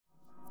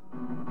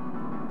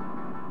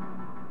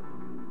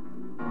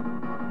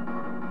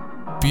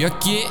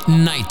Bjöggi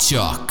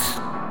Nightshock.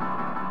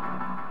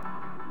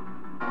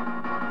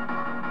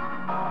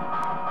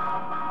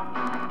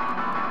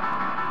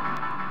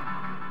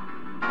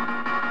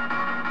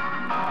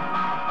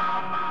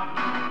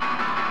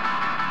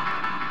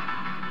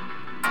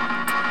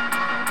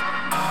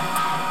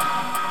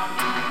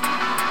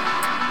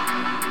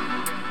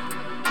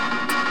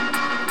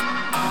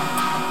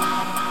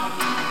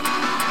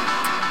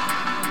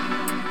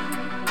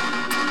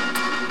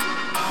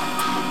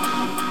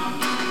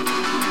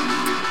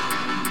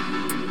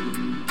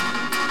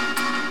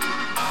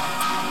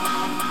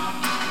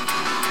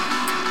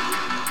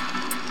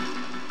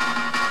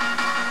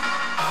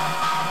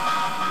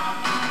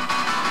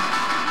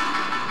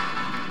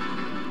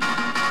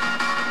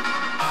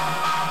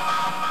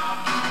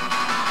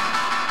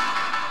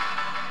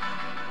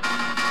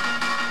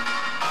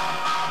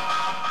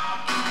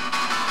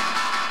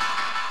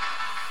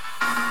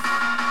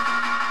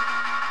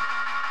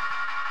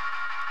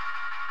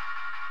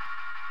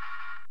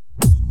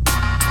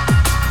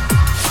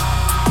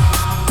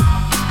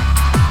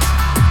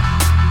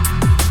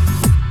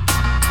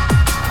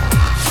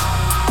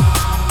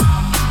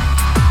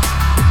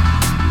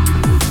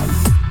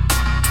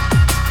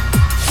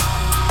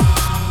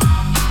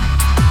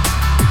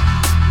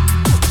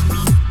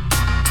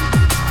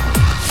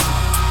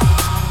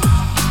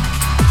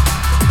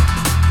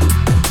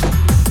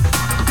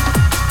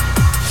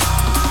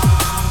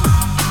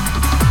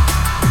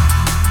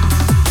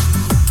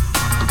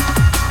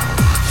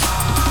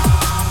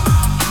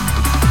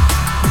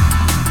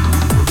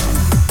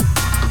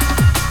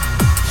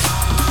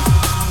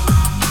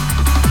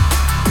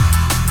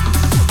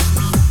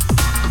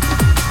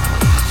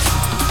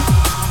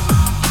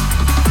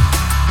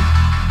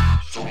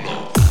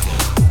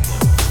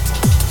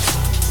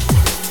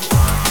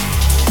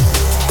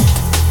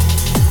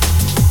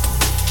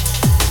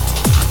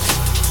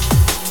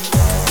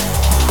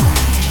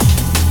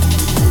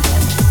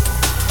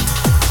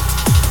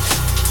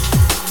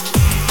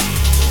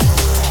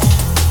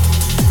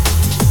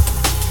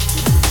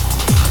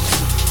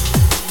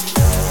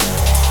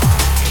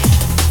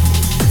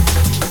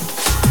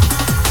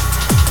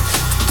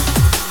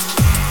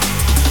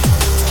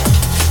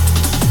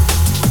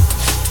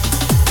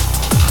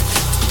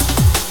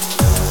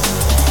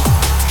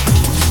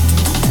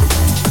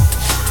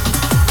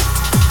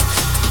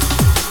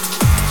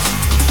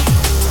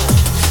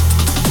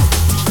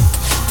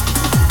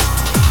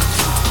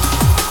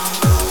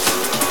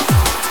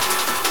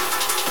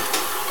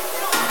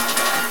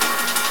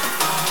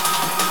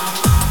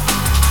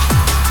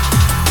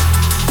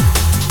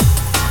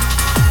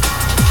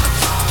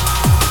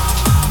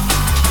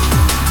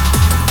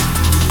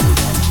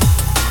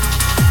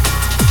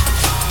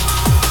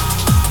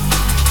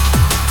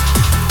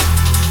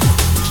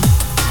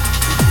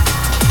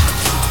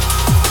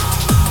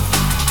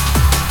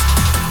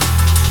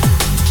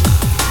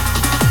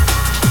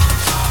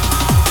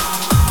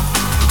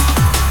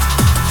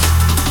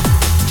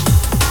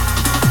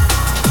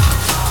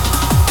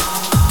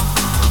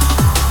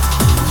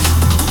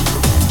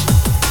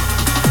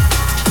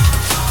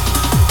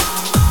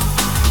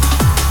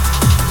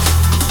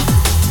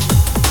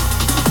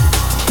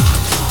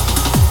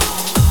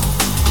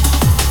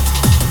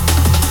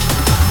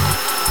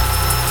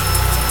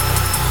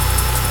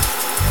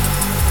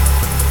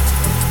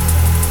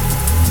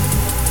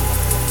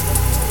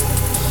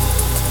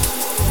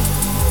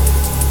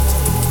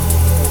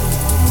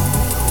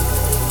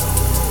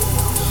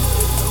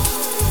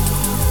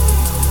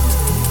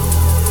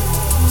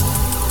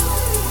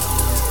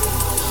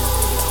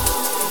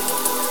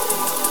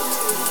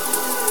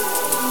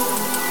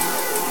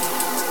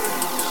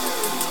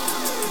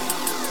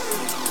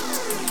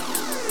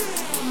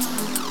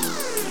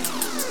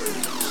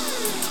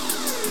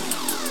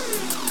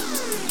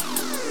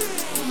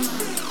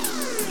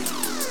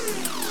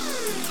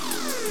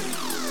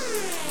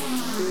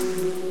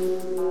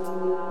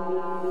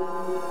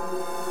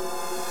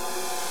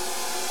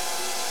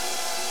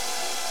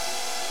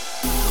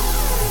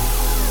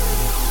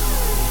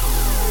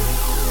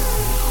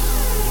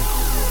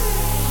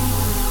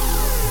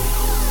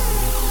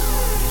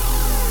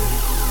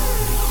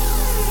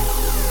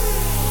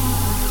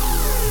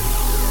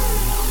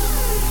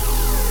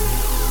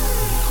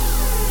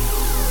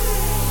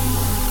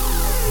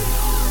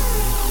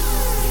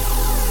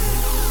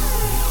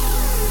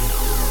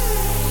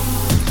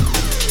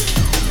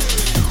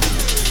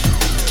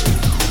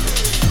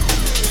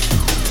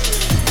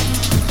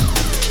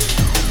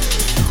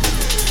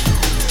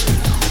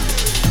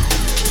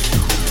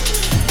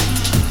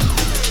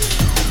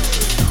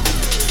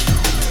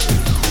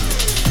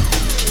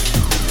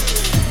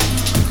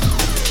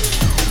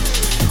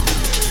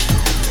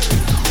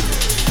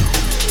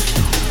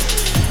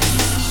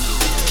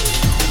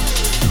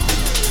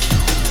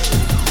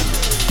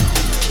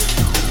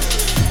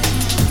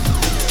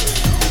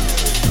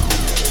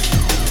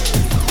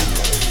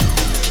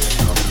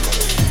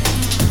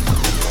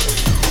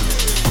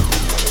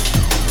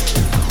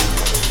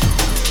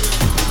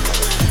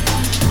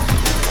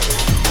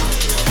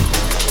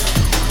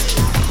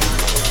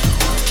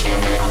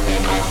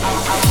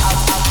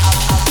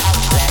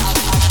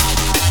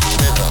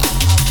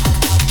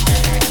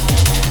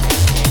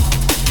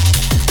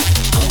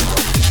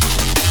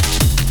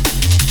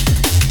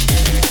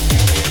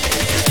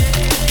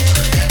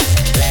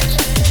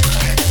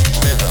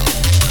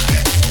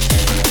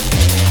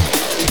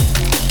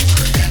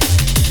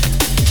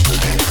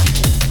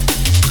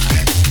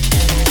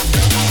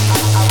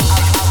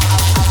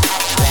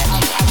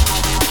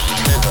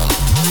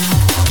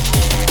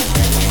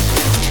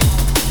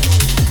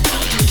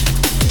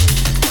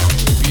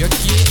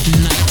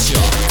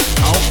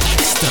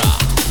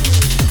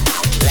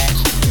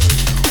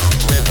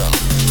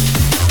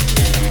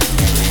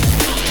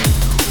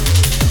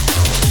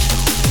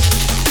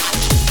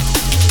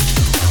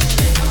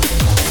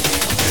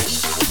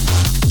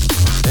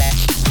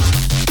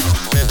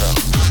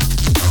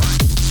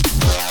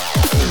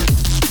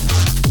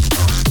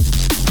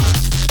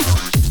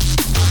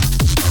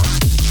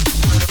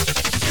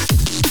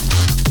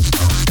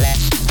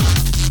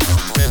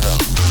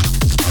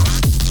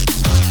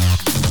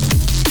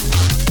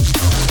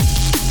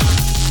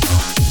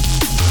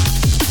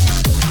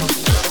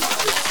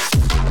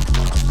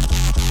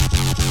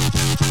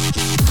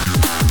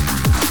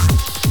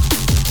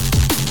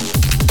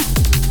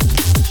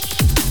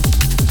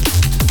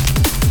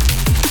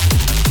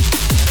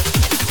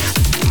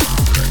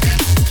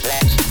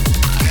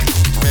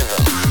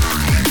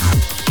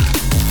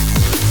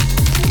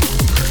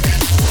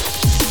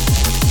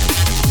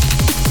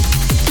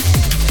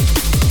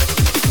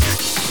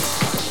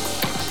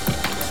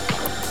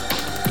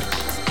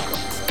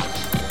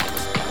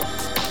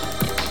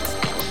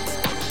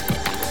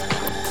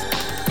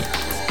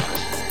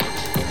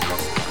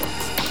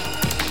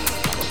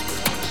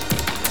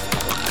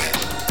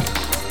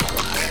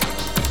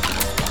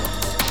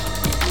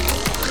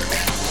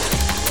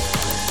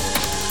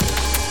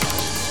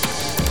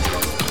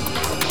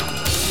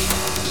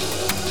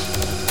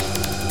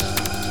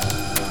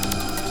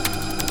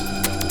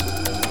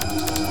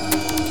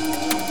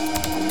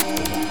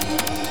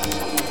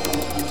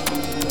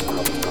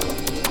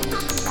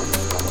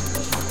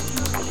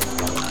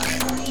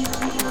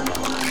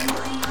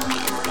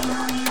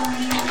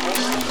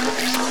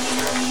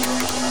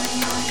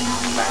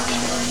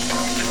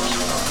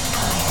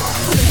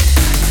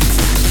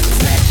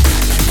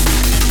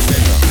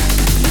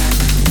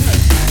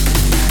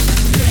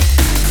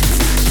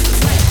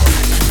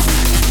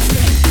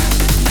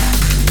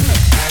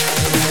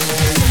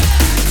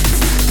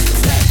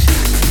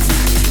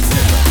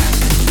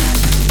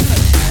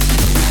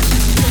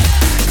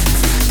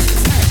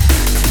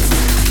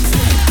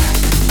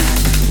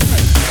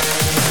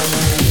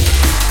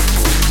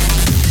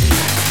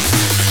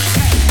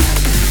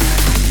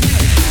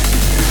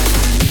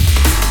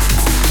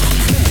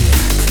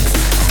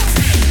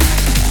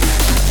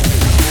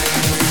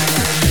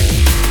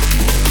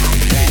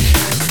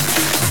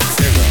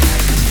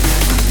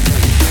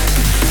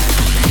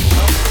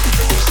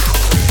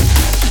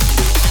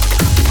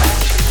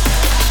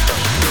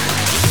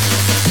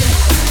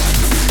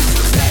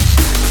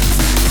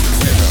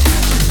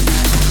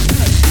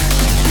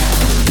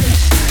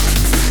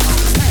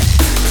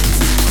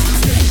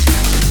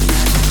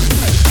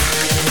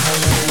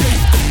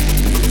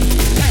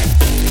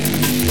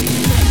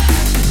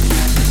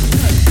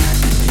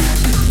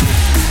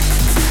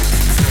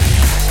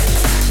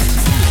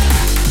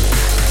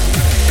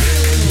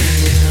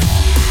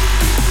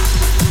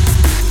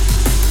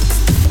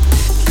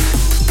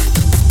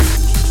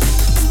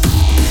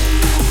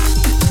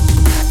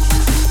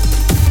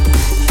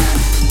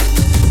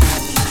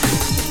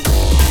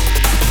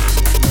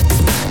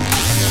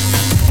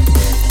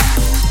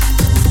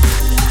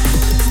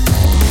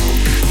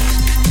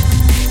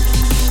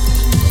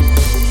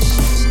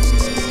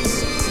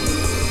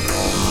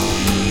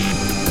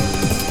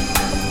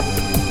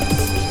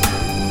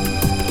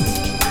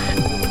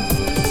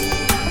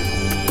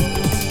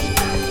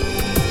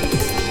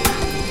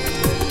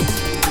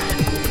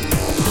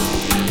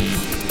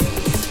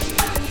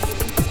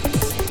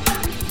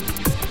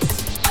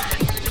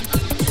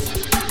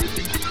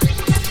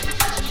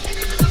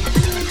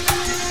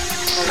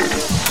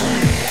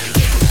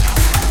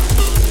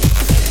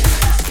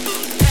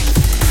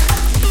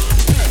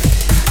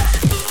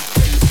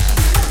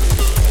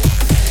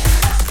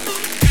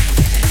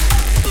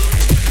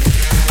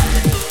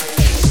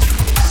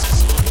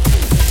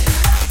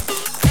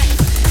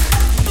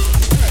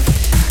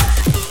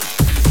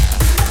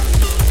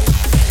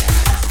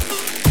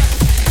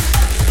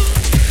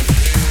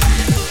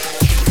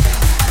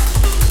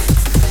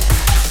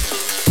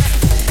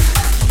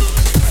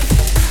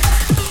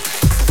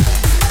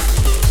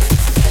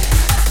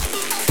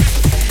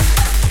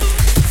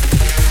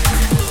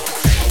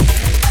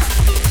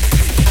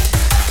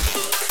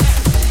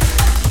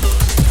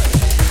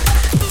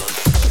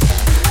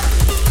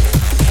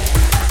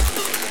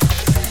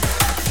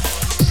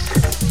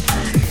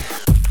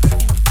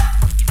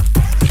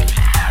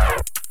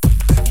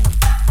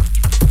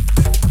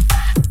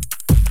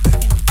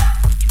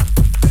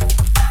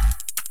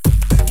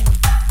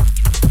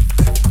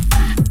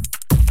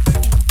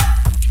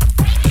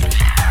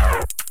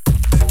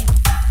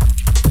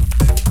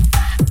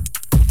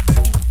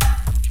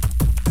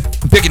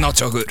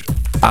 ætla okkur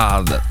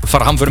að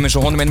fara hamförum eins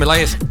og honum einn með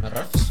lagið.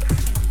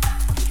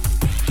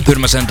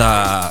 Þurfum að senda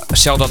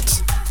shoutout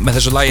með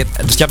þessu lagi.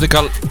 Þetta er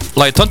Skeptical,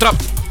 lagið Tundra.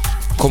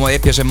 Kom á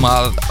EP sem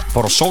að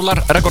fór á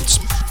Solar Records.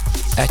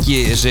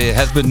 Ekki þessi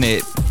hefðbundni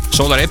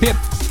Solar EP.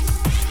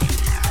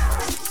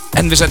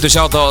 En við sendum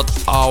shoutout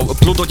á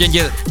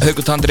Pluto-gengið,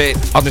 Haukur Tandri,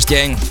 Árni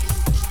Stjeng,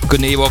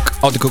 Gunni Ívok,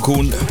 Áti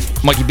Cocoon,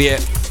 Maggi B,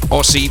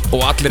 Ossi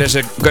og allir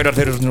þessir gaurar,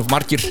 þeir eru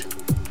margir.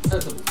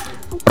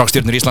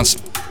 Rockstjörnur Íslands.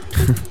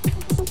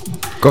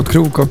 Gott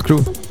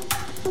crew.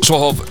 Svo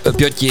hóf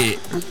Björki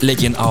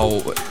leikinn á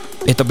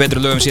eitt af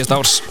betri lögum síðasta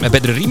árs, með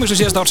betri remixu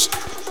síðasta árs,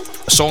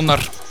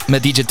 Sonar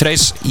með DJ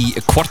Trace í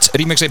Quartz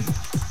remixi.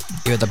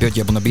 Ég veit að Björki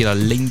er búinn að bíða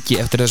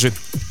lengi eftir þessu.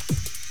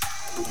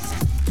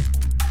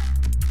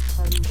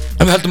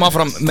 En við höldum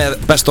áfram með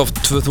Best of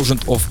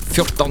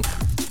 2014.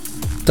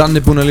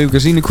 Danni búinn að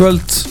líka sín í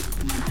kvöld.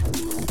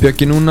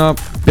 Björki núna,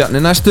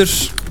 Bjarni næstur.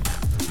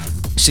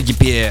 Siggi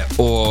B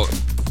og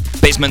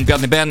Baseman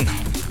Bjarni Ben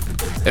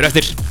eru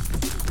eftir.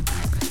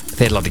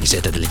 Þeir láta ekki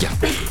setja þetta líka.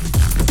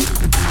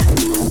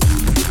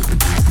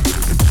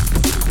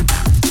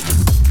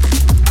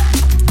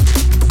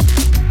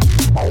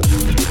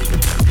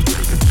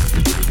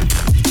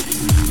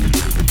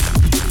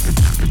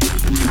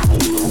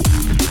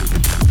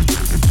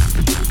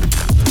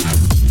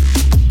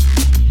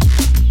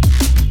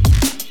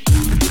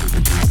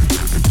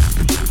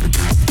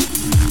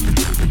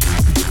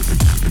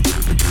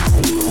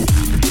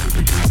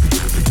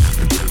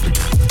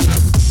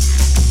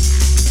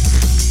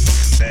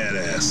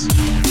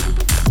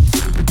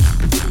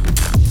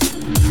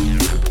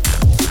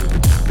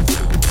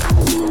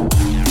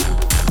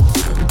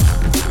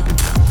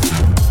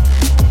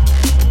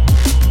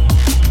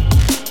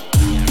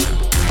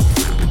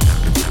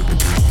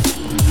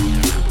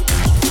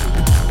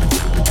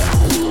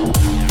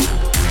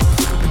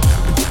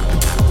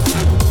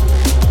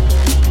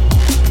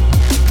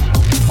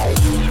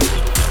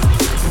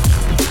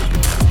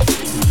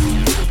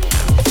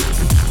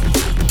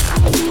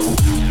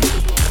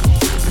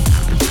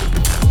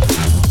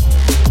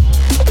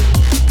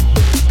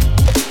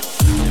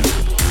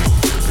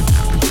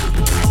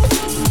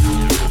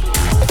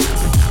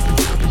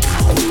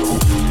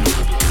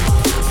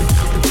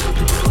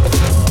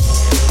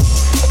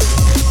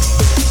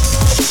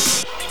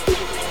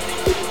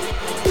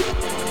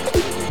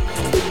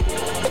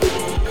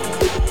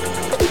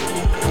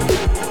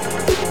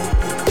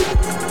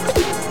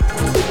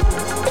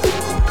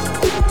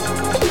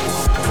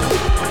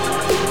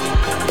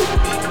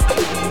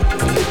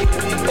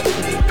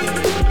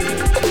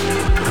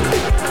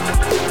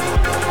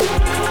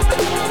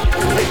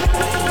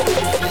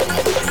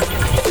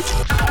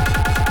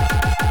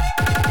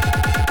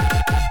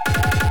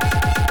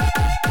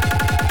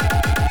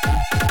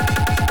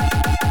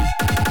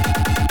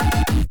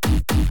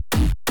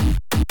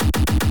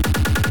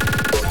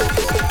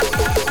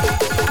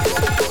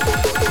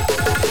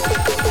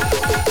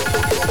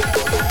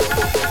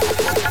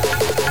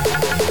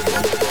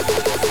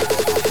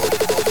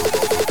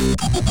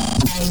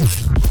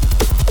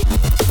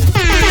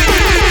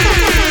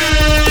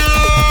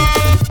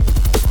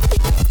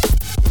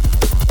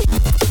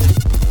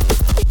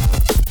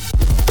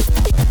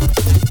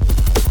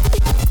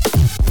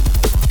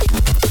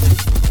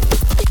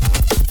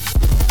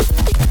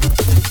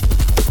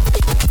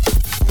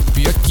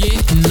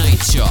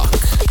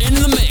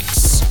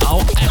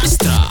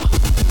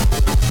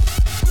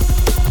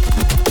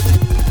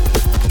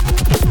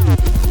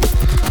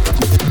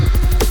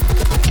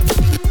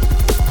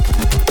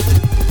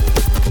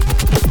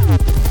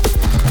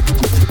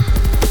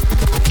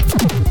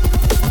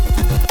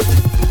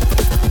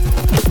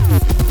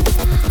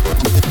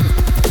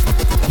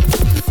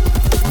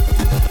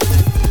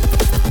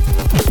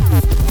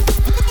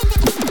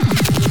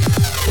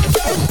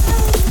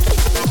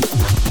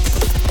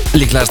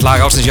 Líklegast lag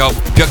ársins hjá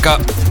Bjögga,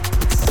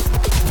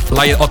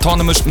 lagið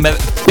Autonomous með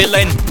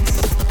Billane.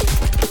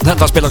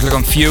 Þetta spilað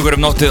klukkan 4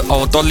 nóttu á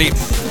Dolly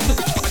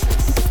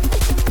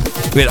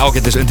við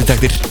ágætis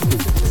undirtektir.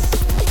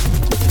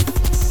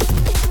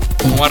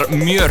 Hún var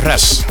mjög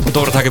hress.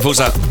 Dóra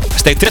Takifúsa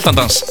steig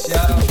trillandans.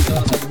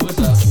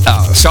 Já,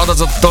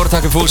 shoutouts á Dóra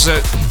Takifúsa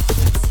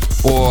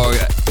og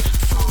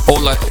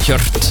Óla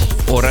Hjört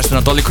og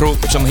restina Dolly Crew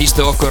sem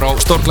hýstu okkur á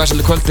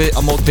stórglæsilegu kvöldi á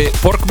móti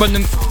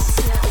Borgmönnum.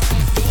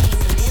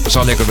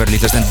 Sá leikur verður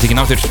líklegast endur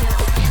tekinn aftur.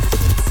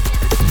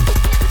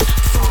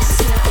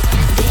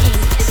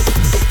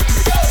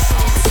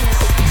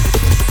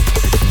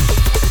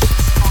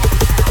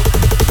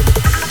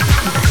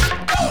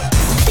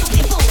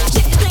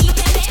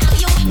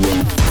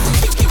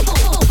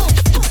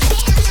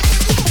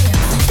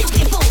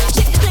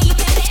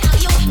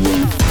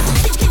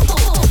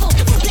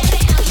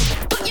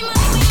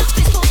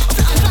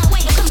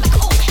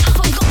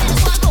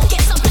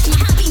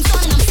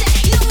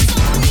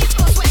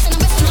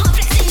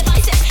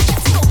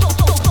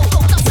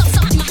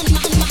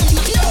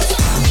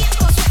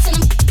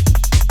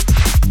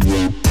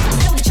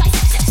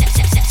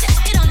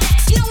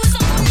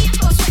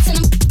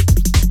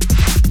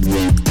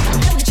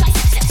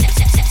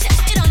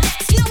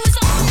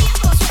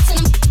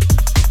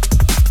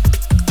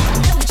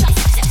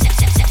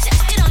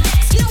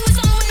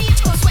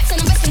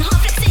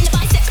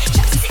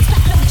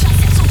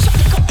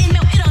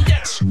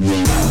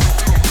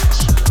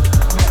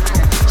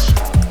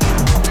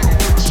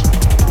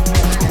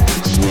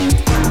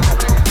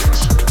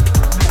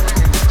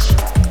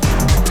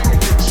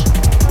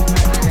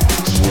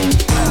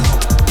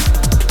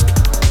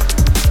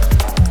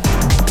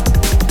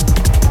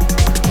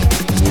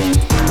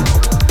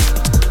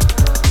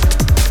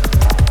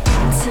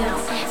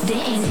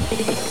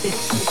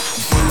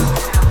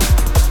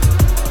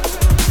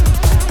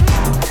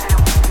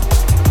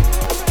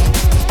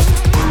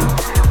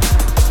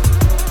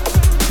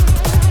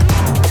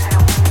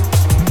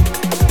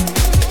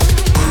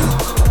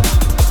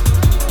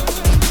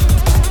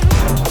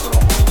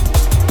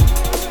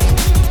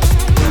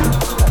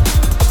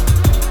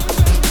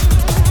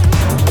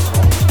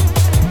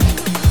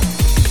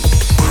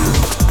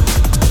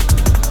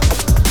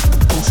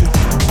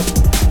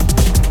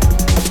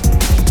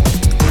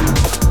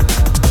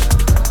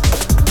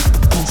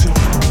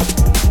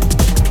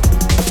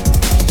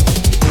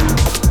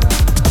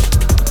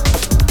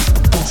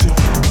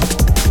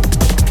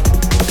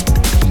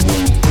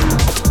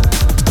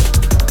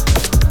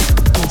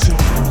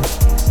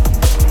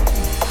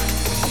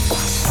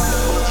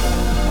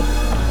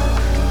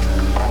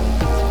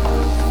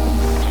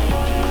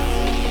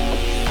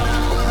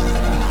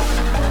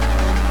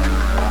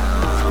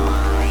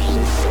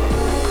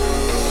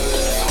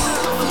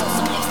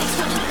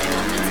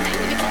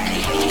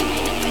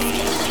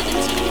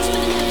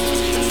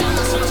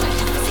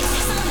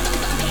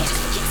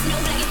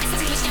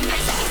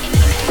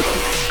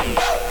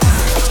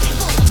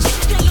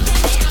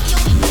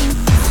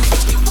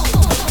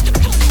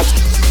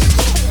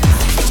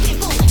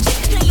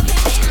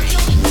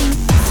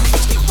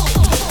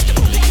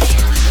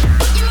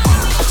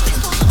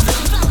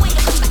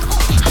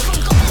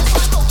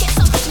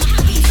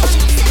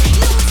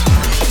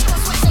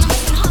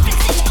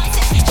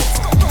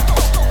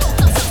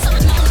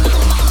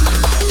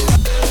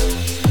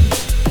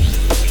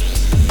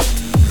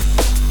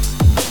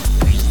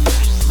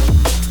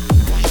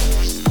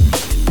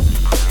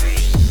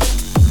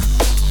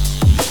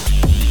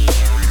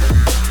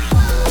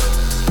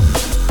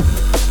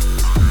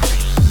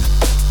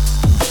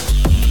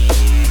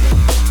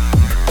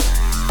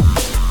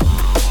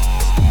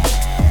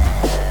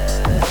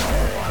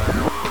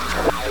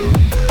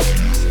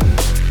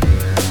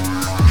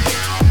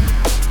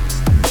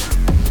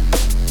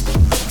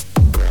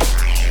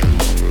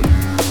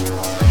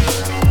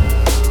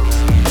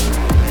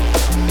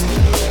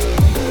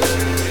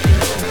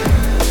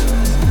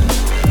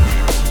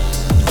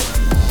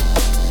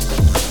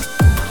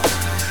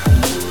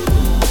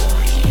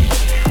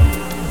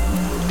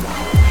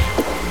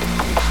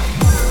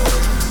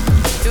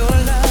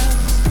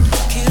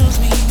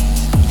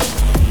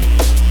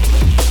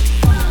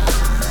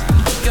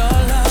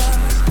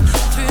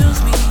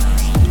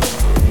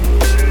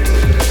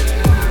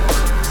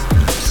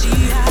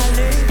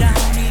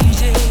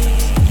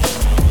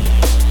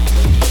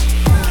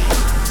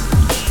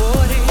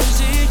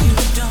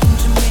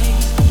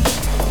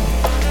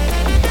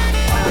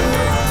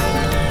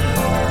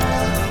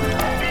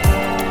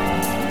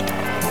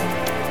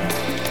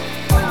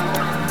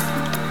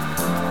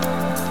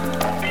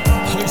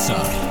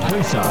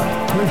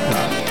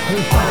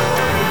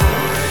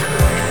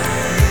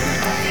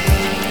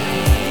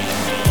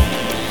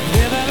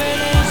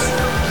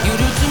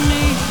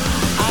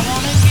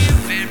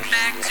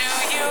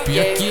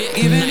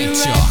 Bjöggi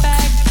Nightshock.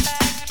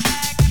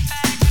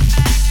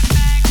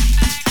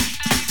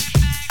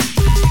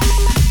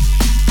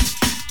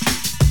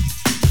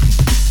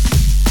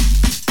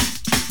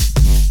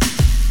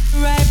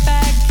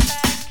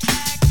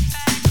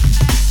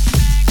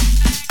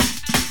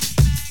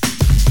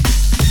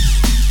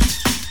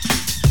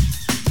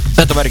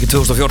 Þetta væri ekki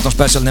 2014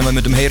 special nema við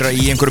myndum heyra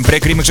í einhverjum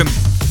break remixum og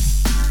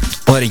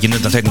það er engin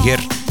undantekning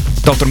hér.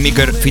 Dr.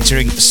 Meeker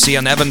featuring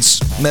Sian Evans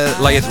með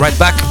lagið Right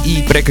Back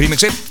í break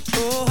remixi.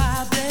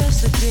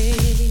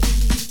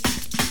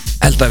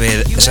 Held að við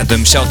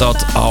sendum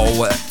shoutout á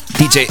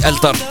DJ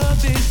Eldar,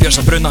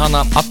 Björsa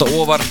Brunahanna, Adda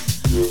Óvar,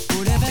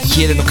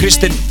 Héðinn og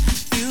Kristinn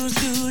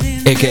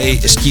a.k.a.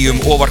 Skíum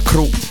Óvar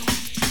Crew.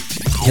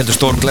 Heldur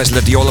stór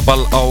glæsilegt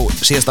jólaball á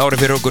síðasta ári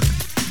fyrir okkur.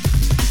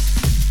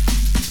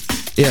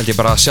 Ég held ég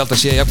bara sjálf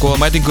að sé jafn góða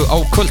mætingu á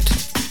kvöld.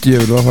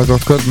 Ég vil það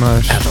gott kvöld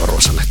maður. Þetta var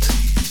rosalegt.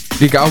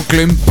 Líka á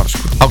Glaumbar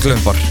sko. Á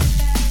Glaumbar.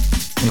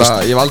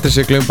 Ég hef aldrei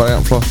séð Glaumbar í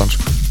flottan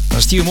sko.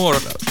 Það Skíum Óvar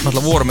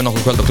náttúrulega voru með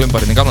nokkuð kvöld á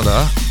Glaumbarinn í gamla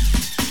daga.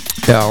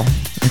 Já,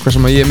 eitthvað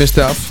sem ég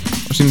misti af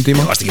á sínum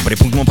tíma. Þú varst ekki bara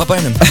í punktum á pappa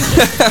hennum.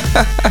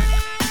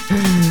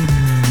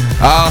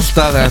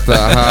 Alltaf þetta.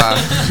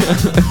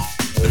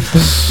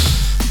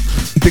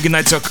 Bjöggi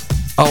Nightshock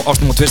á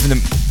Ástum og Tvistinum.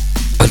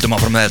 Höldum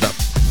áfram með þetta.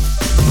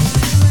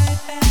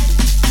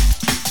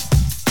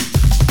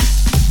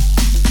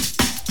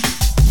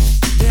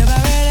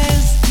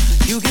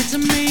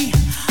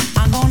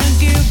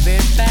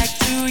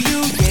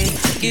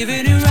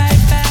 Giving it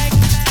right back.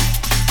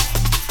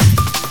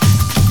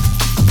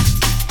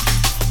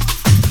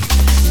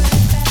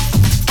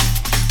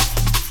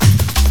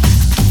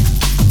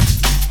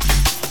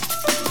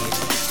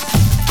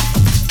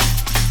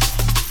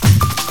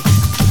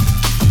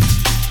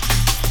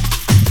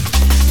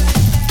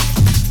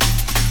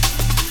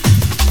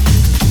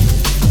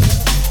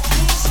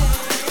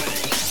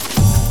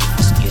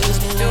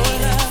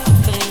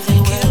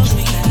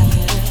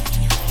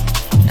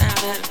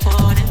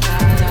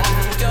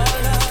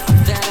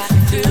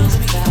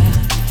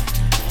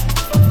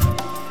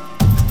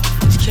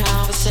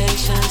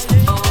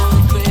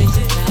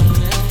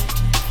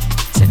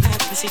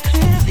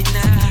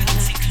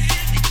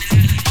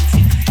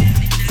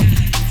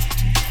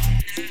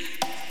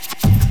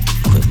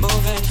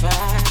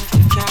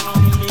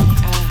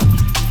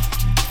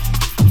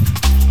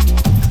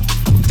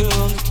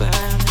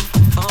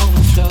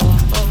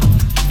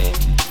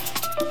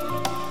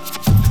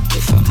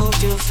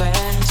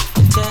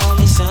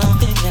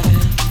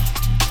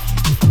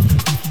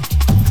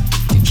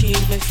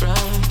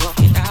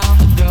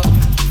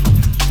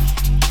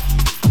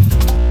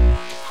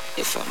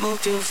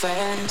 move too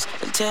fast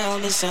and tell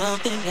me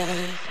something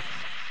else.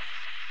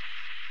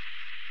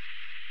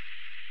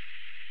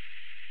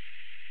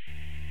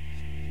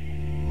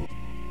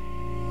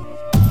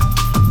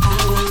 I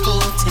will go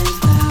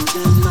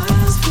 10,000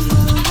 miles for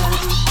your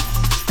love,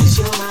 'cause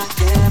you're my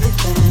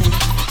everything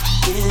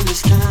in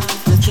this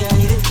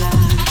complicated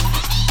life.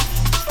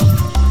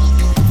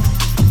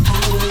 I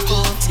will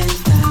go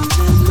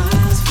 10,000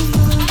 miles for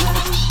your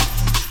love,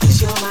 'cause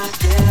you're my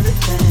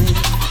everything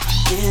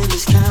in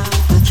this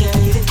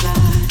complicated life.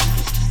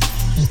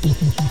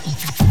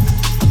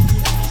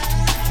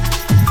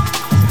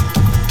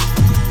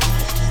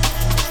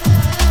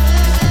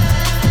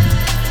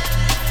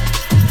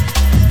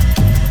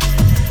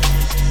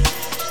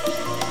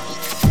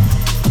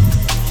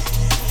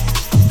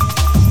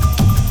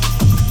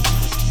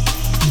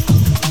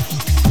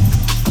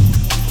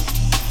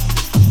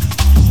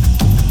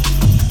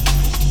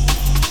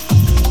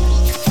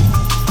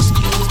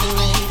 Excuse me,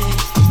 lady,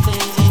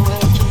 things ain't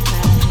working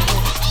out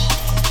yet.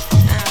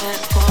 I'm at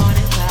a point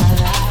in my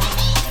life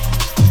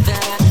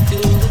that I can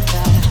do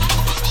without.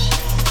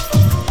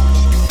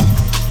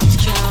 These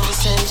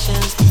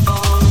conversations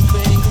only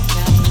bring me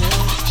down.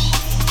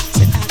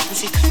 So I can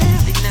see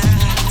clearly now.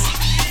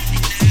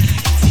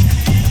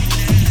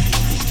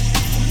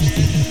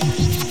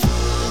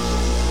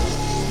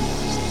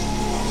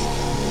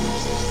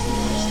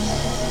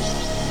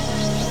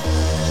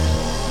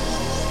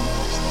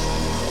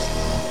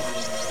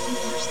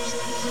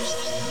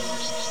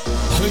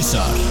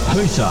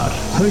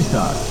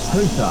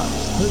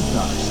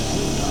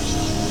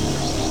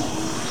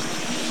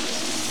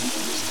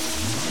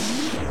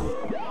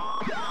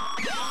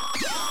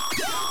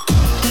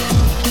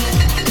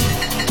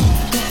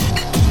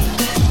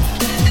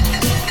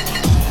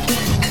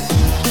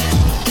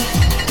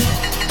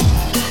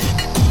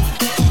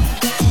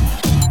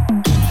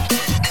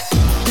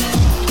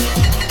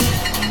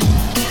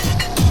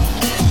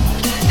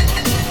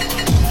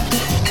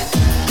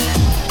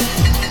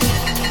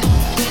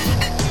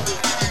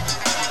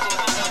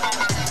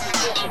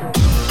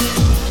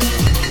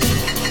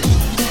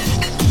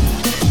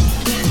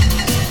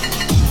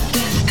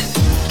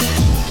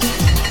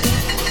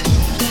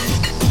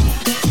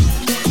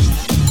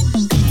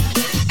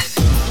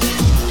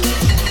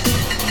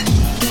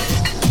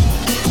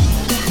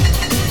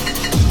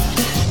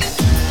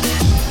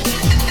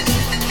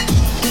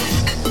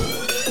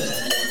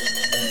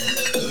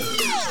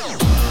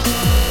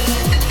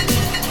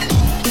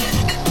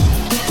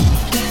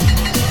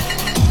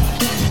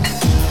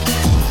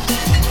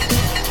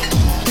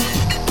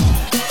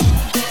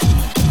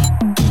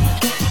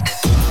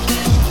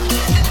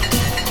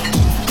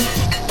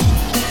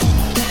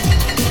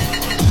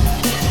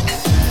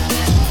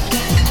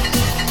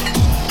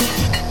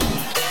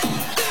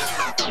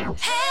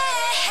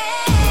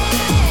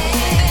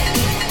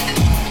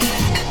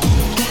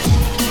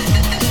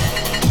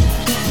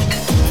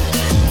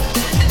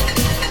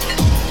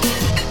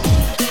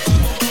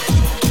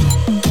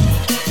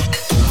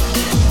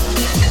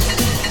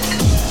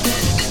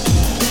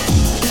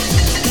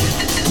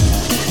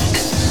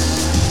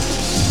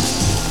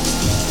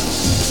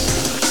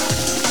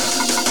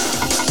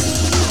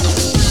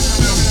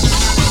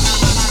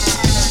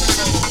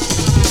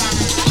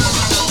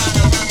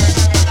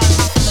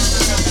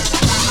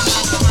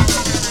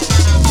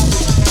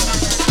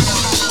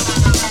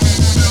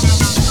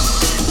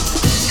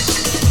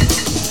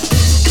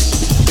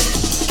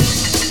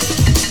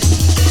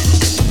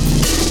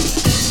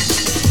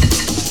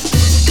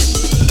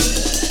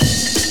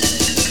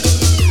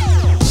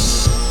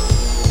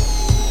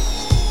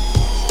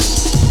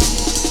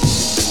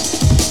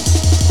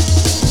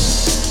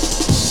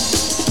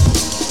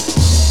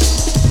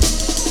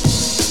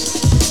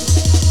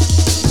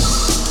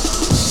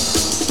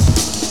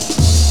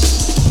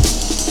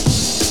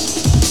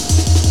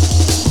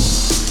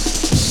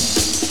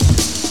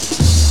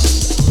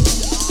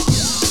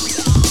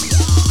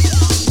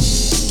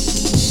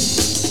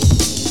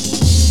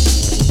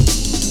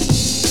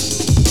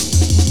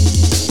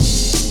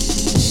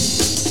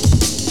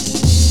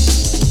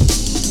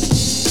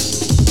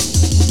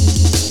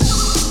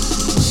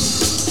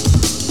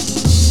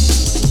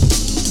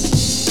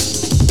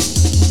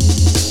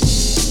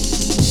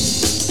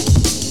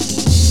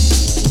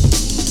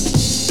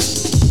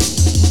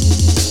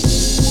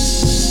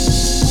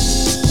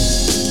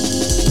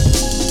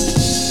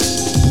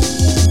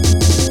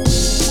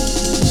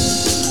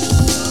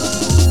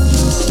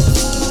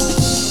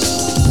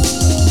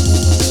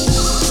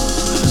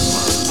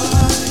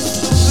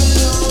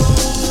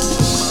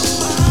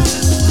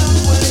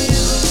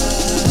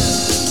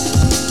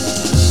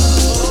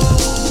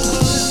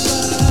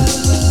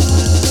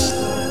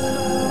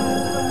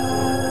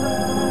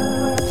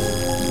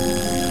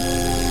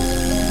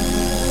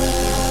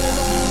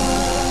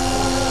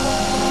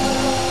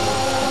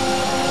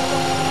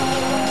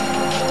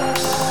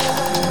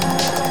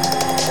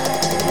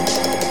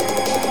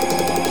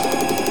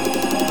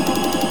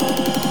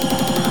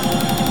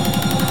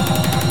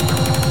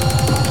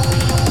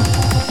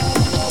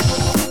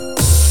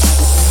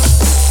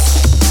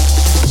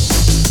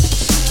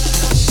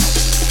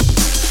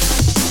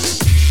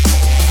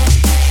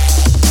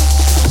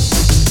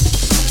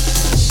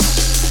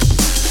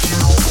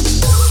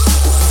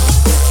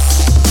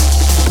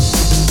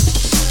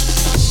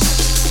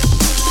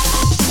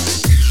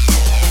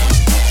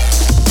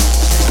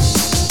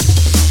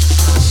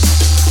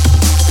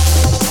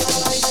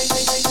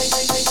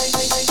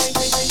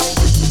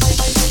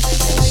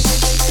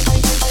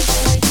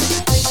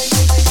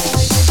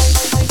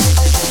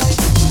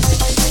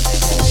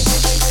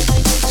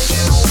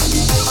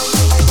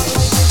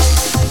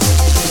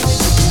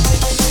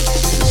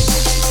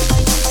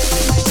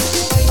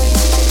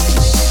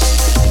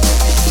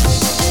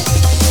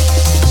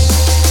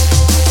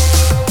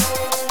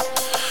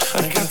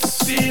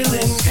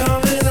 feeling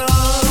coming on.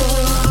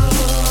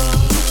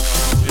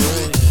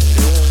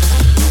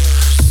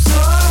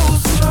 So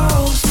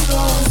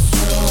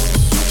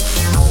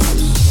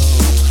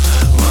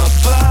my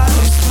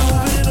body's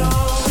moving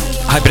on.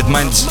 Hybrid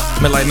Minds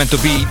með lagi Meant to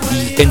Be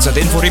í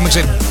Inside Info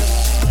remixi.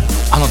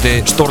 Hann átti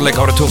stórleik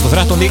árið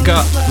 2013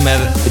 líka með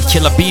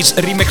Killa Bees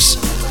remix.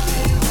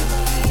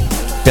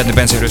 Bjarni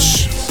Bensirus.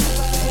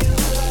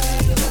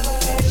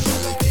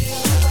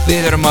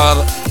 Við erum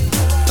að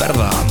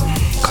verða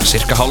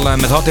cirka hálflega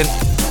með þáttinn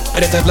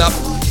rétt eflega.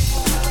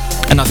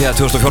 En að því að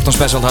 2014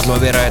 special ætlum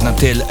að vera einna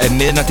til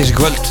miðnættis í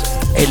kvöld.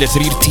 Heilir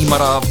 3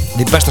 tímar af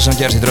því besta sem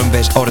gerist í Drum &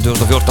 Bass árið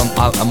 2014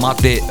 að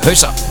mati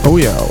Hausa.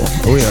 Ójá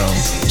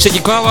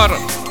Siggi, hvað var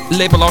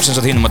label ársins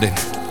að þínum mati?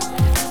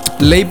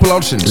 Label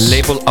ársins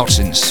Label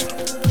ársins.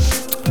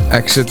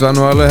 Exit var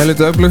nú alveg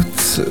helviti öflugt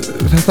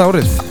þetta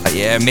árið.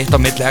 Ég er mitt á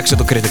milli Exit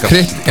og Critical.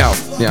 Já,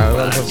 ég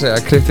verður að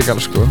segja Critical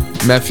sko.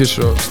 Memphis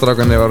og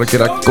strákarnir var að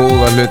gera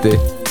góða hluti.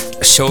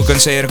 Shogun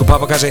segir einhver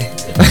pappakassi.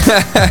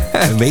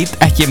 Veit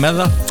ekki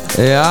með það.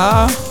 Já,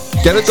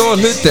 gerðu góða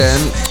hluti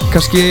en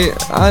kannski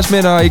aðeins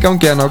meira í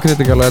gangi en á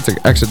Critical og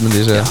Exit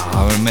myndi ég segja.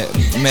 Það var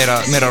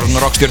meira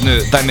rockstjörnu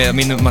dæmið að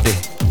mínu mati.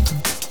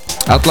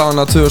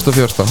 Allavega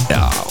 2014.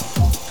 Já.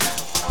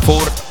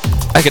 Fór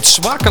ekkert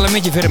svakalega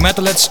mikið fyrir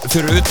Metalheads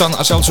fyrir utan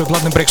að sjálfsögðu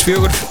Platinum Breaks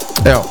 4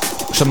 Já,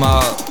 sem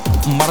að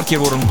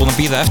margir voru búin að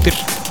bíða eftir.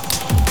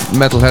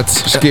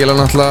 Metalheads skila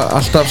náttúrulega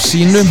alltaf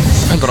sínu.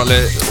 Heldur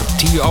alveg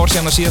 10 ár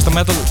síðan að síðasta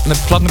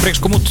Platinum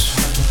Breaks kom út.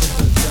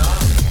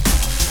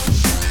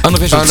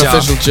 Unofficial,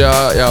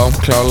 já,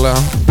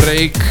 klálega.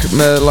 Break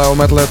með lag á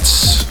Metalheads,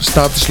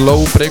 Status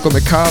Low, Break og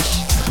Mikael.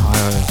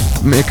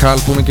 Mikael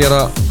búinn að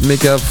gera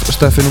mikið af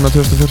stöffi núna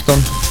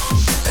 2014.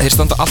 Þeir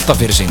standa alltaf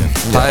fyrir sínu,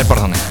 það er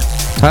bara þannig.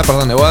 Það er bara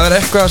þannig, og ef það er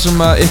eitthvað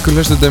sem að ykkur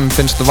hlustendum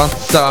finnst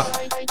vanta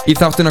í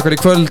þáttinn okkar í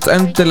kvöld,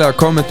 endilega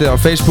kommentið á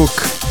Facebook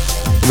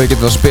og við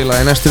getum það að spila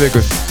í næstu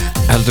viku.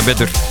 Heldur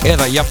betur,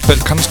 eða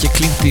jafnvel kannski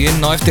klíndi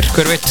inn á eftir,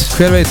 hver veit?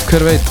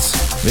 Hver veit?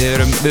 Við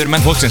erum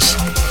menn fólksins.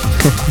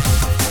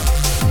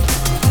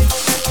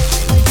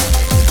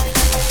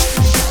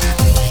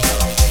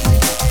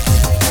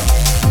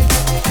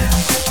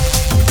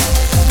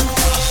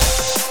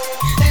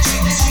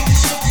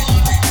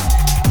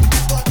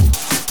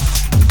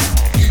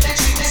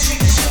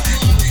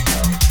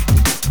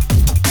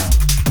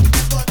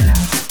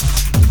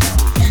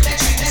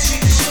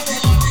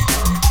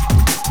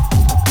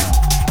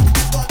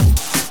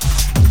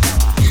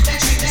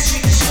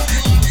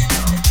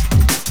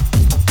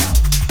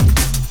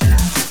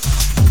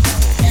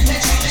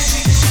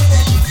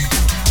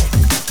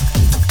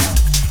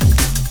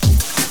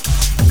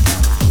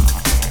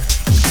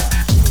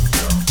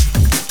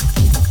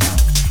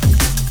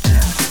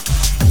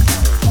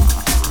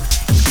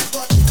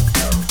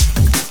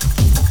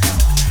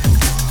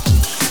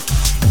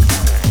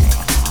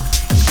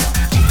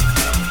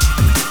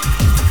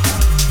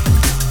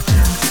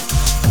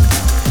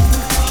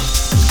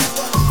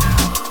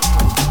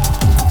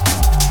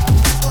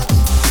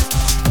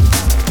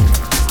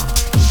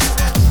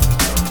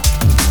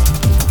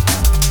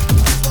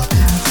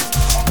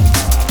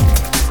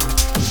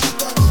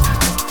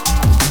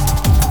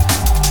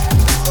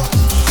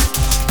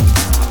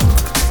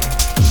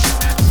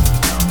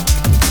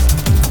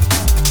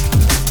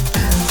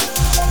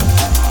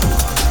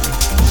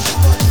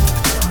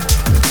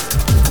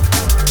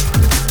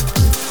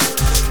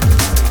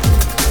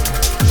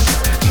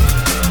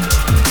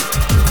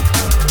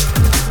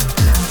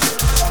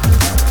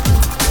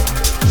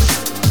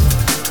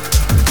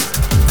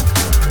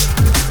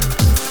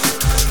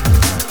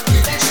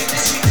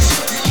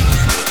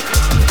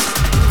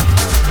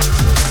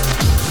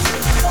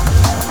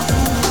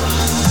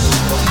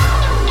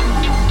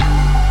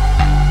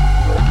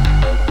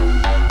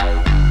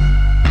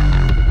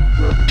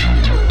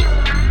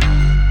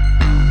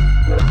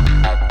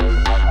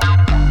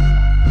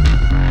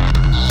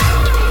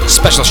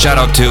 Special shout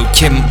out to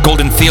Kim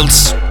Golden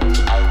Fields.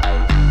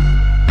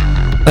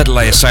 Þetta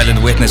lag er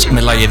Silent Witness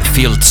með lagið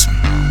Fields.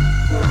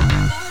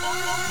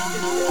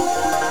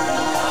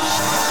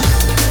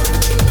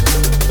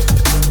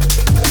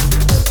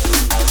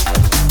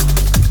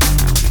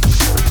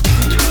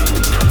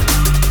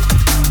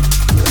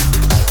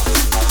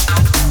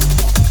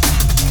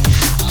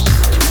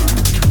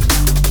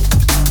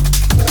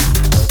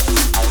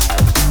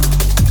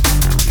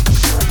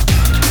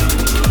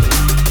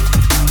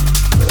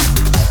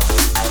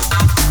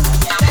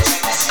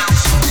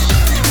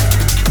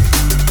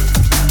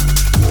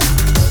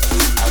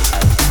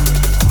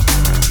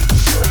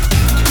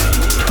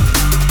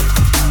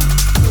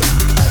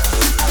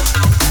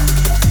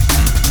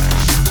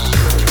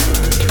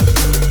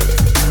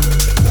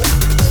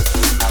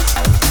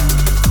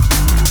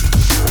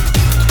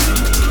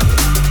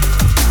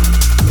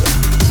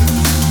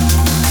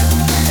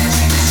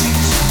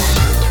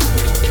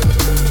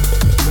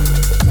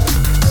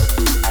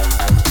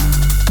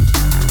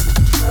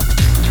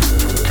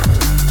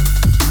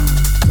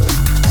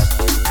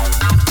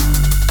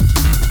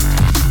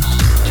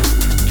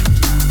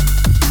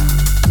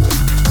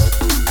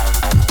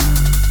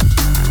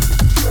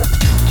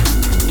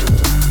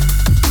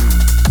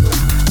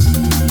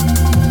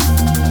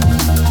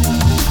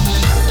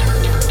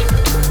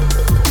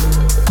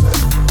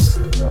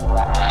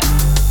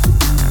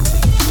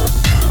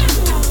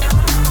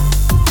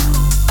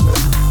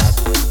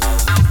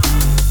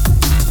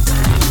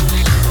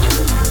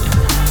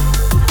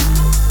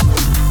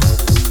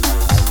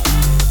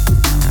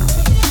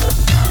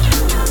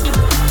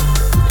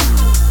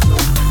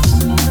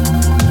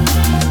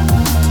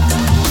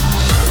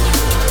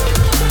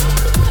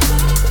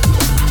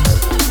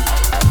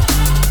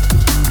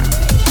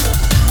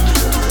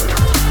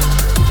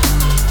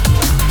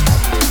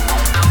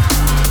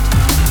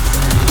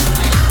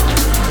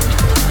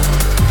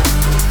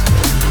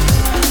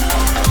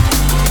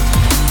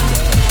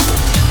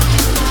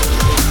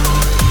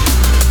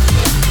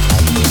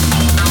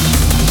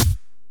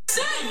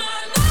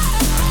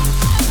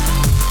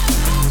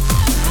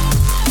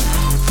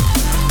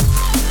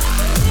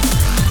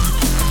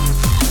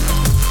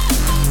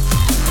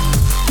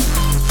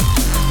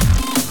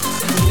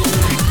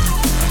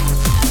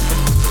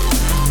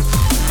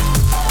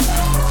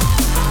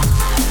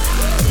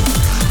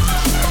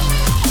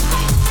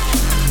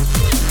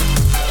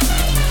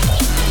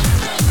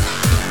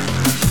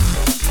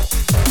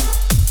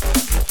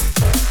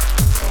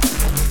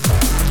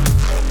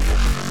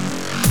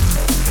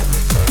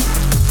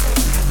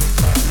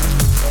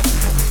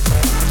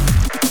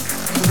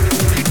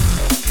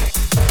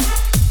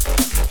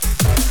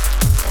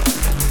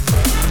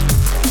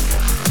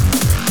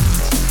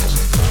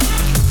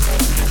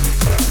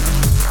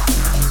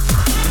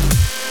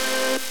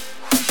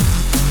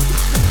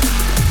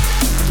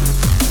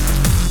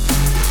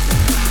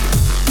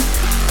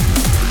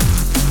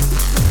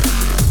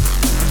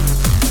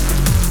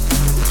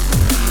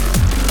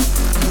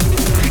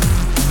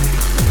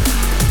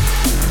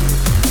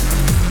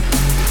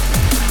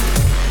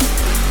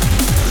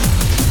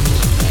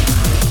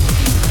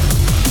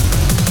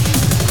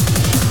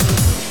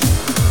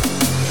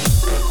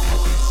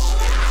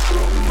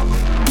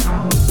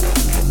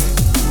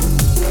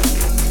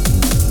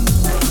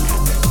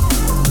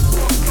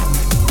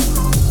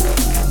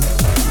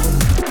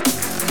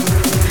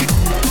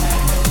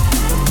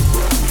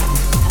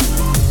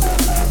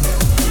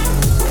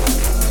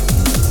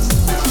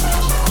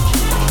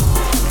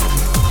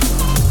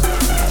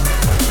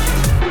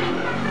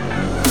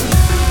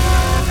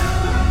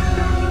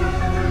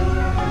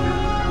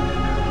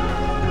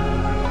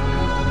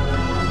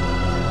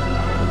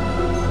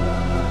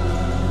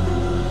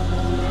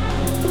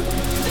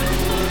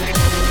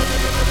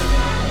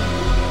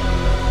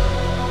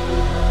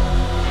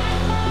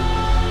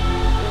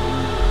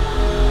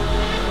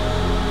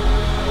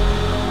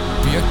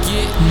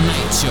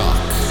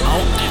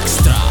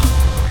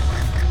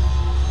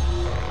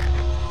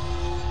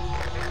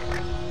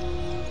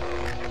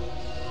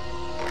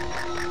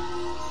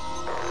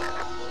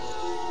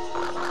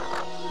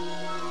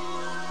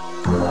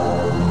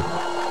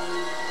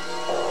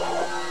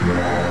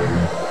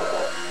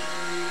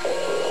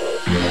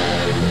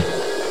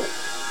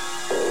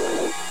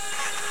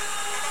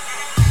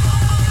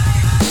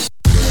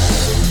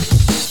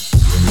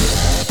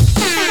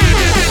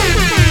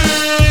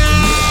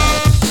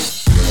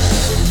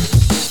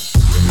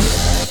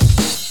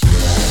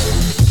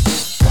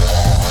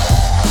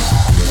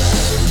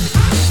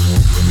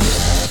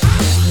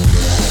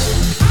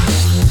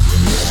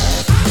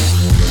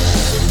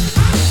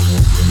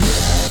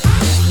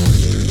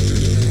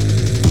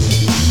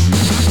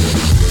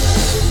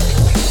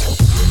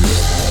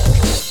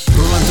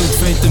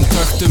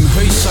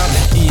 blessar,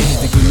 ég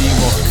heiti Gunni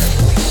Vok.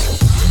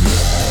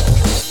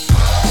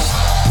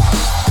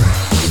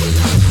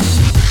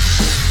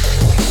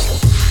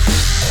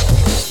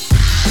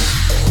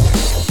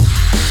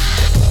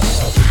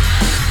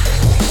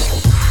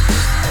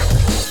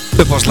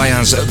 Uppáhaldslægi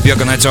hans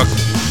Björgun Nightjock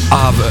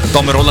af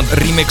Dómur Róland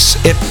remix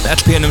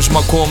LP-num sem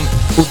kom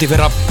út í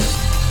fyrra.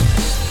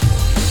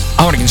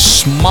 Það var ekki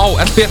smá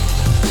LP,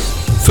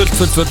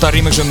 fullt af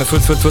remixum með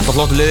fullt af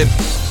flottu liði.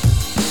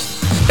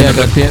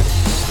 LP.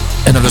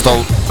 En að hlusta á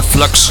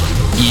Flux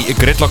í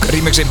Gridlock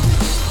remixi.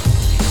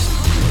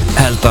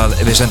 Held að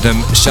við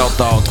sendum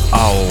shoutout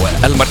á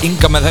Elmar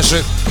Inga með þessu.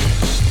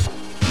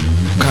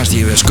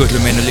 Kannski við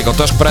skullum einu líka á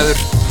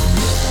Duskbræður.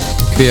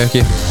 Hví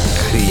ekki.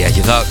 Því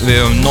ekki það, við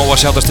höfum nóg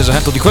að sjátast til þess að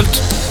henda út í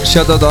kvöld.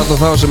 Shoutout á alla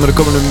þá sem eru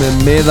komin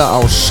með miða á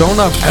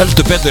Sonar.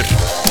 Heldur betur.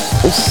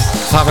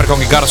 Það verður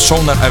gangi garð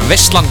Sonar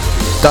Veislan.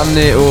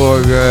 Danni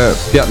og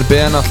Bjarni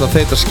Ben alltaf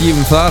þeita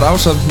skífum þar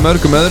ásamt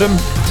mörgum öðrum,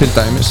 til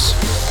dæmis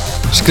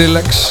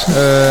Skrillex,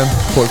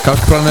 Paul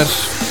Kalkbrenner,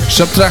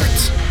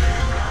 Subtract,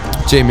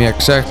 Jamie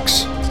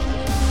XX.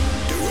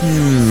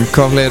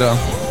 Hvað fleira?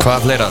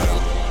 Hvað fleira?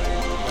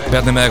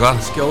 Bjarni með eitthvað?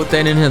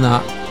 Skjóteinin hérna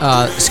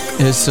að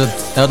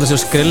allir séu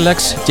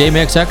Skrillex,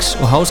 Jamie XX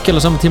og Háskil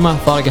á saman tíma,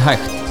 það var ekki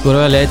hægt. Þú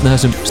voru vel einn af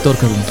þessum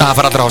stórköfum. Það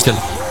fara allir Háskil.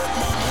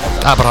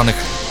 Það bara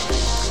hannig.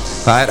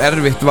 Það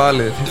erfitt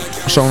valið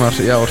Sonar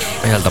í ár.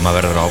 Ég held að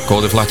maður verður á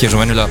góðu flakki eins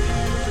og venjulega.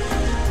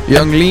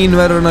 Young Lean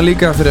verður hana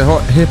líka fyrir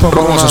hip-hop.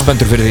 Rosa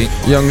spenntur fyrir því.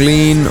 Young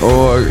Lean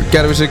og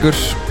Gervisiggur.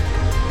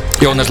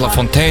 Jónas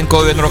Lafontaine,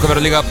 góðu vinnur okkar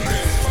verður líka.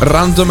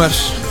 Randomer.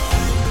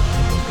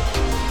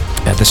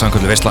 Þetta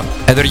sannköldu veislan.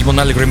 Ef þú er ekki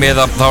búinn að næla ykkur í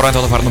miða, þá rænt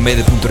átt að fara á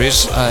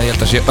miði.is. Ég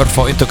held að sé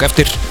örfá inntök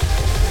eftir.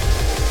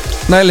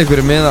 Næla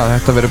ykkur í miða,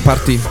 þetta verður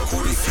partí.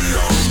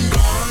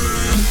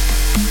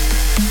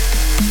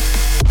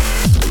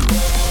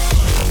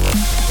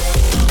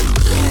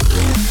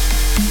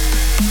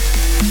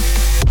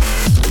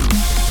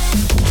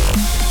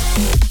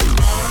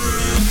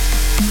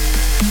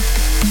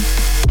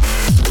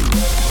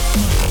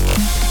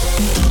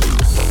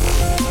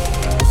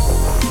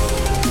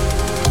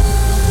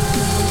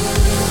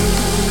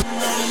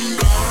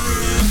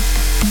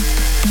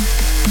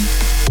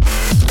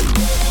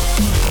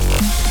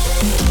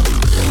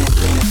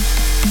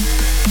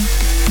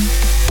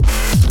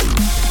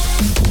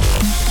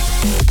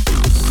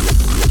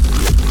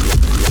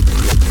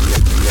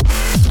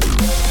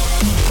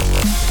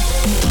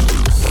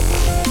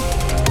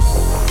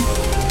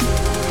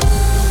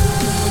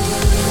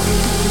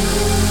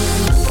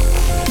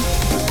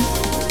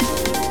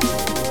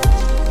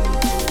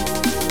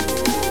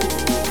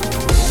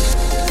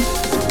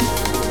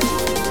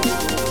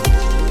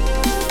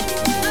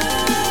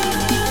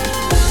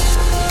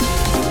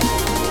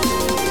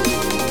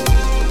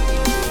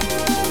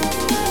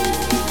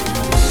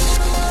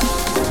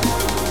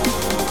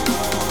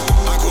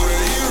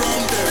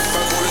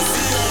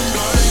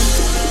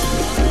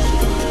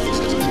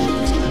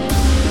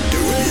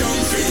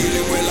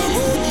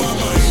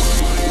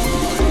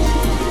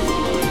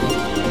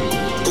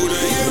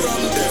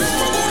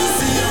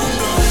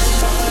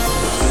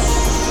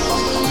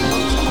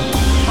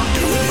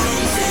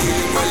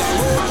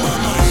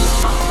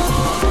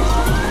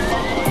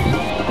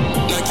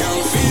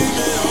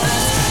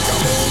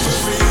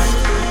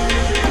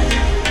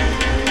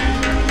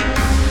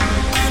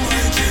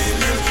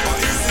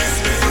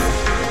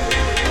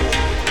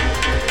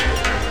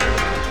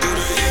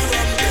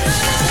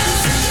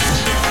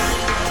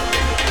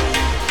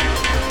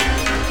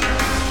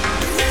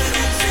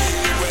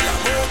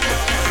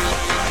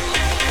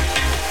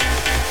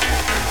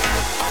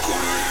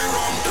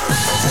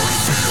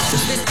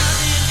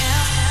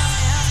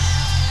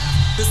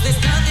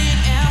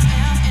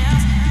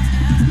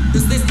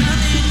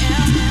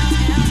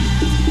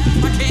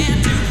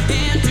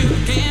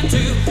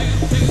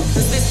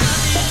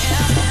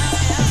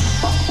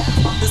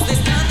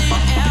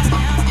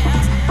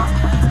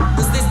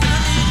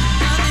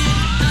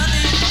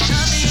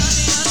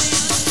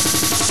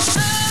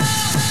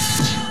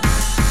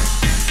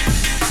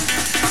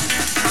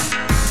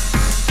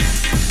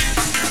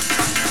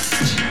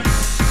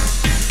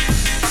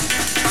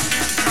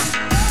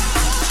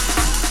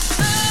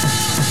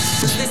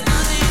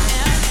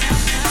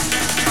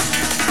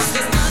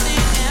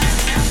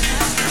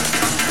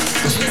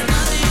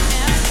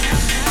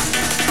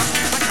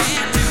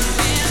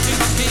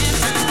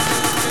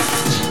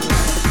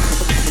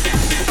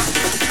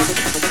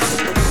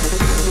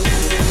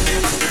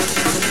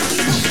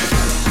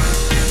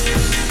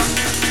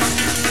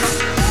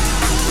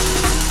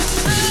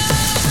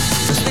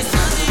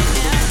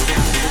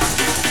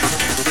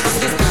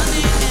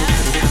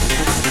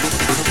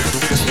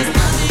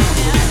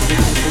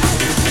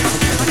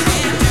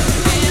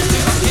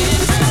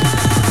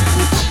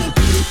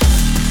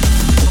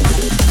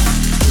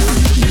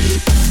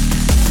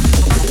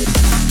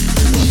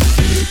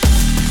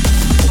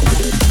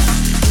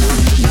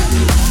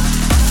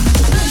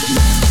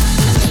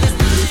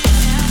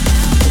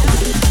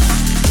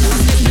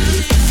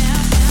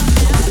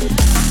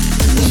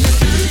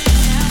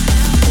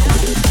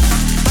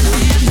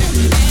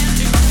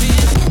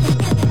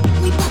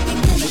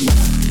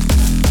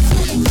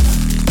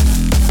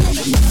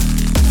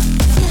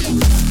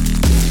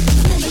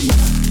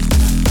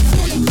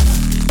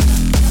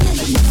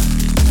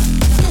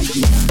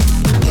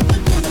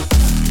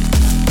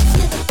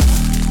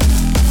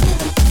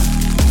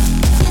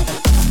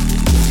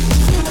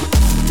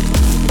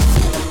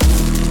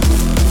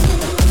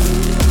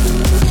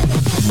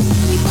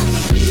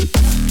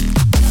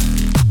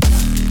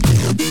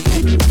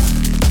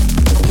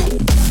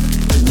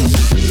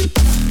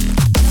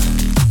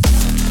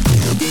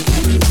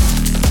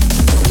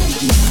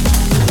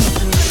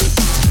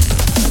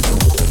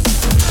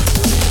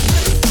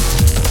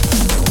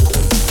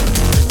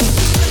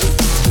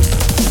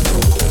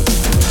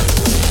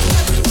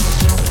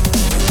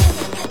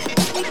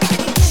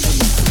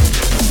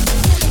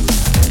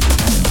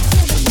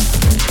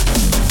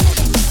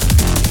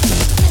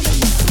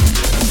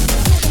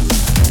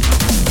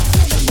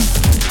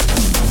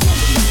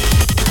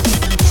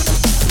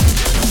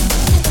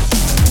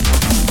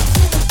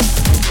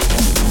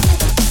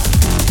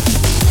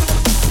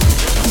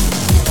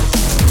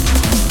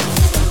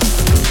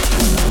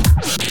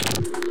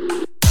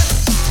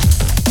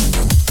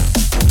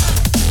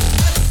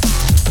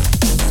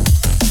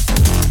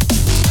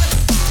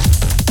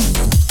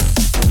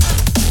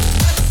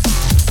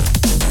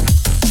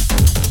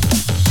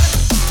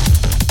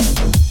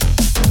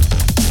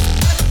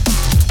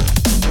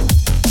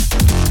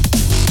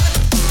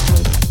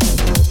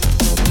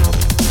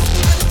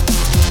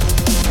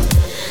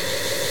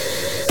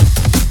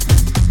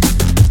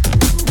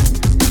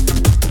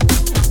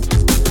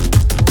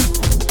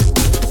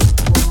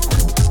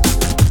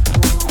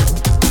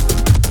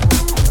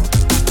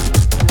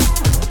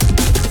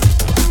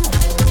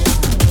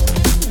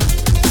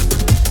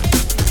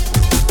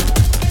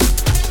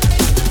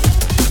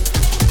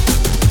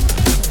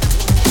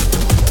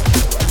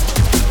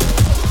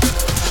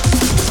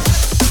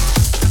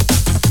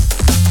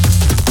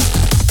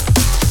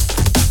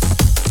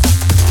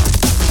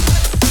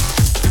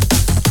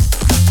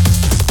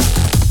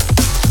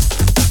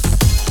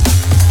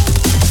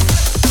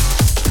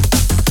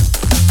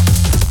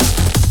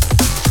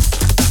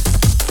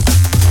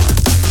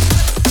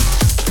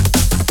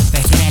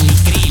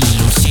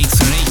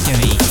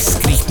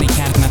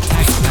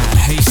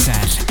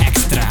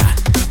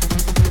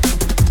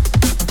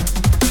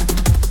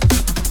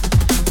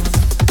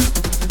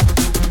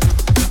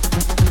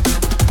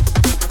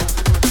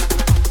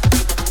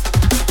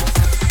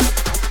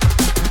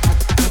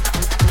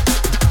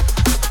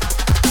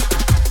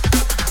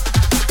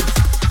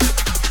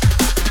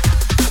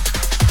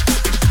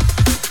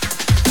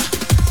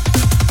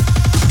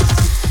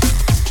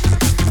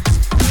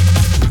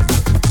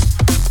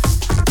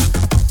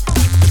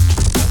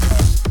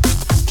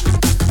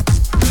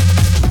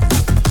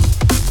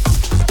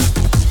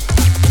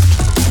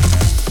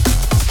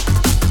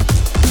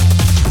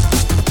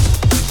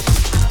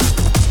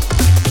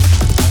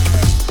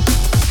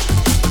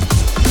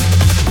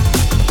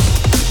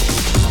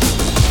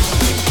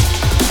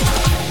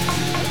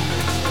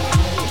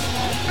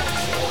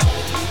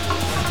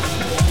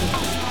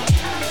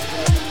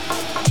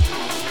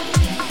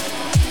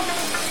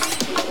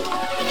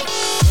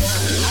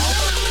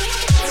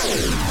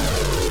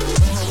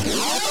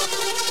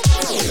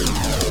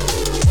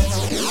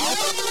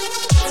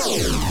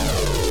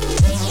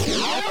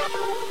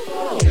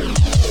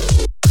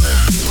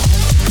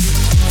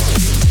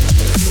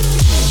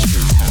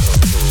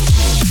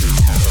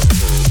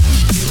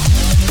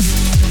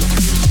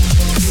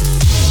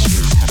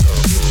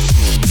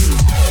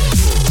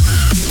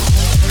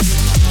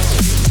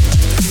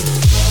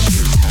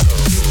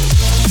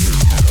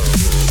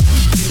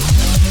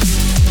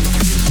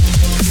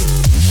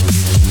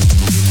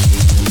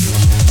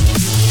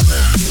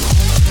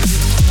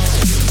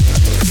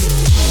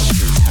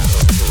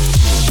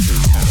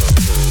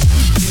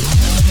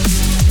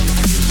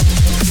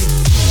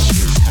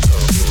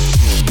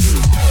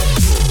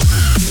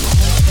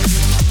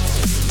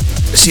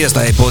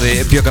 síðasta í bóði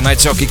Bjögga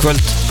Nightshock í kvöld.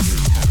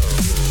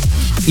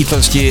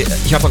 Ítalski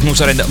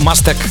hjartaknúsarinn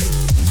Mastek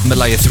með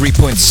lagi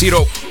 3.0.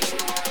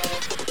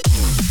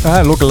 Það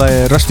er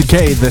lókalagi Rusty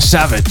K, The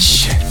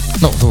Savage.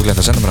 Nó, þú glemt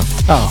að senda mér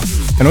það. Já,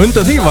 en á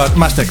undan því var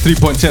Mastek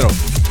 3.0.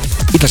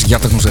 Ítalski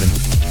hjartaknúsarinn.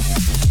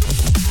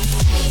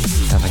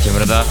 Þannig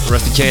kemur þetta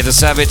Rusty K, The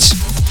Savage.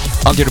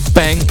 Algjör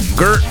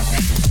banger.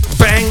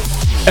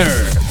 Banger.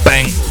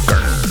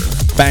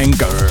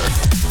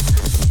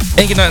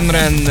 Engin annar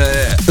en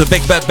The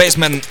Big Bad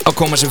Bassman að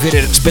koma sér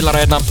fyrir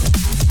spilara hérna.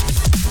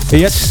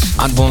 Yes.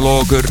 Hann búinn að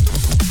lofa okkur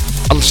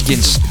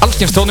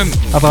allskins tónum.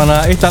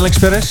 Allavega eitt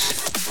Alex Perez.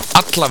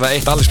 Allavega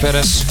eitt Alex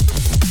Perez.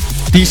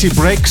 DC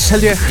Breaks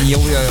held ég. Já.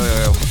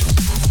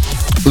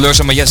 Lög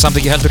sem ég samt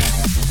ekki heldur.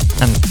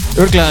 En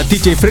Örglega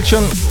DJ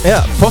Friction.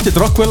 Já,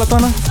 Potted Rockwell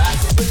allavega.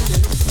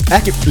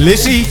 Ekki,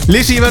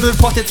 Lizzie verður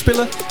Potted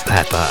spila.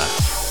 þetta